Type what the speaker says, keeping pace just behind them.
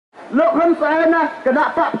លោកហ៊ុនសែនណាគណៈ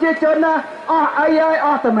បកប្រជាជនណាអស់អីហើយអ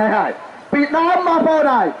ស់តែម៉េចហើយពីដើមមកបង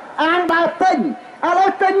ហើយអានដើរទិញឥឡូវ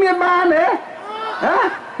ទិញមានបានទេហ៎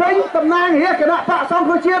ទិញតំណាងរាជគណៈបកសង្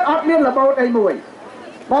គ្រោះជាតិអត់មានរបូតអីមួយ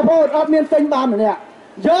បងប្អូនអត់មានទិញបានម្នាក់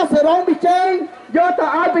យកសរងពីជើងយកទៅ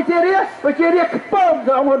ឲ្យប្រជារាស្ត្រខ្ពើម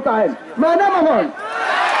ទៅអង្គហ៊ុនសែនមែនទេបងប្អូន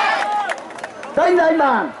ទិញឡើង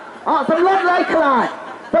បានអត់សម្លុតលែងខ្លាច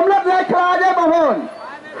ទេបងប្អូន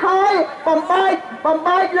ហើយបំ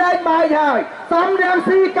បែកលែងបែកហើយសំរាម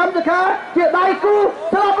ស៊ីកម្មសខាជាដៃគូ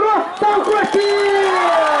ស្លាប់រស់សង្គ្រោះជាតិ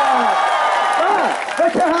ក៏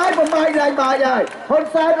ជាហើយបំបែកលែងបែកហើយហ៊ុន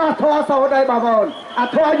សែនអស់ធေါ်សោតហើយបងប្អូនអា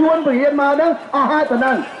ធေါ်យួនពហៀនមកហ្នឹងអស់ហើយប៉ុណ្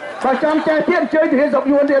ណឹងបើចង់ចេះទៀតជួយទៅរៀនស្រុក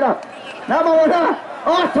យួនទៀតណាបងប្អូនណា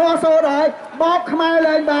អស់ធေါ်សោតហើយបោកខ្មែរ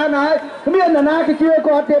លែងបានហើយគ្មាននរណាគេជឿ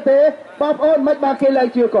គាត់ទៀតទេបងប្អូនមិនបានគេលែង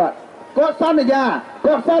ជឿគាត់ស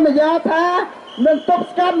ន្យាថានឹងទប់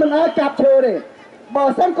ស្កាត់មិនឲ្យកាប់ឈើទេបើ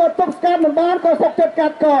សិនគាត់ទប់ស្កាត់មិនបានក៏សុខចិត្តកា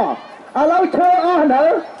ត់កឥឡូវឈើអស់នៅ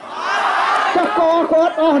ចាក់កគា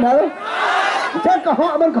ត់អស់នៅអញ្ចឹងកុហ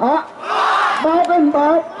កមិនកុហកបោកវិញបោ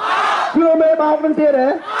កជឿមេបោកនឹងទៀតទេ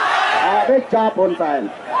អត់ទេចាប់ហ៊ុនសែន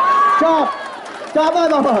ចាប់ហើយ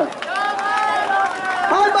បងប្អូន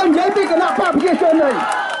ហើយបើនិយាយពីគណៈបកប្រជាជនវិញ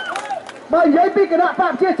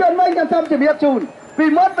ខ្ញុំសូមជម្រាបជូនពី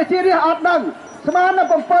មុនប្រជារាស្ត្រអត់ដឹងស្មាននៅ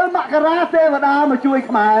7មករាទេវតាមកជួយ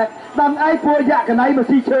ខ្មែរដឹងឯងពួកយក្ខណៃមក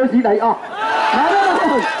ស៊ីឈើស៊ីដីអស់ណាបងប្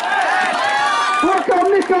អូនពួកក្រុម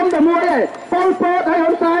នេះក្រុមតែមួយឯងប៉ុលពតហើយ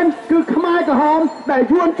ហ៊ុនសែនគឺខ្មែរក្រហមដែល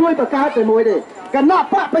យួនជួយបង្កើតតែមួយទេគណៈ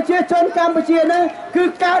បកប្រជាជនកម្ពុជានេះគឺ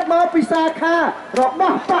កើតមកពីសាខារបស់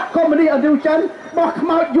បកកុម្មុយនីសឥណ្ឌូចិនរបស់ខ្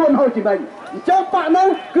មោចយួនហូជីមិញអញ្ចឹងបកនោះ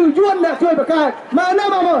គឺយួនអ្នកជួយបង្កើតមែនទេ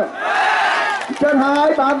បងប្អូនអញ្ចឹងហើយ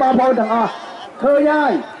បានបងប្អូនទាំងអស់ឃើញហើ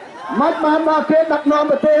យមិនបានដល់គេដឹកនាំ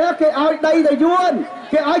ប្រទេសគេឲ្យដីទៅយួន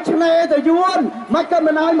គេឲ្យឆ្នេរទៅយួនមិនក៏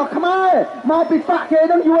មិនឲ្យមកខ្មែរមកពីបកគេ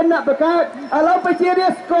នឹងយួនអ្នកបង្កើតឥឡូវប្រជារា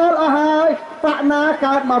ស្ត្រស្គាល់អស់ហើយបកណា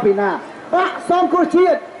កើតមកពីណាបកសង្គ្រោះជា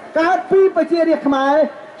តិកើតពីប្រជារាស្ត្រខ្មែរ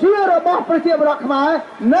ជារបស់ប្រជាពលរដ្ឋខ្មែរ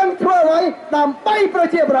នឹងធ្វើអ្វីដើម្បីប្រ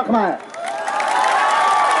ជាពលរដ្ឋខ្មែរ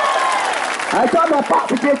ហើយចុះមកបក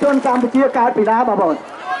ប្រជាជនកម្ពុជាកើតពីណាបងប្អូន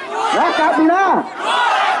ណាកើតពីណា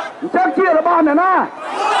អញ្ចឹងជារបស់អ្នកណា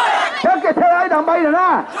ចឹងគេធ្វើឲ្យដើម្បីណា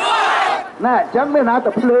ណែអញ្ចឹងមានណាទៅ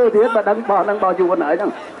ភ្លឺទៀតបើដឹងបោះនឹងបោះយួនហើយហ្នឹ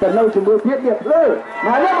ងទៅនៅជាមួយទៀតវាភ្លឺ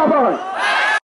ណាទេបងប្អូន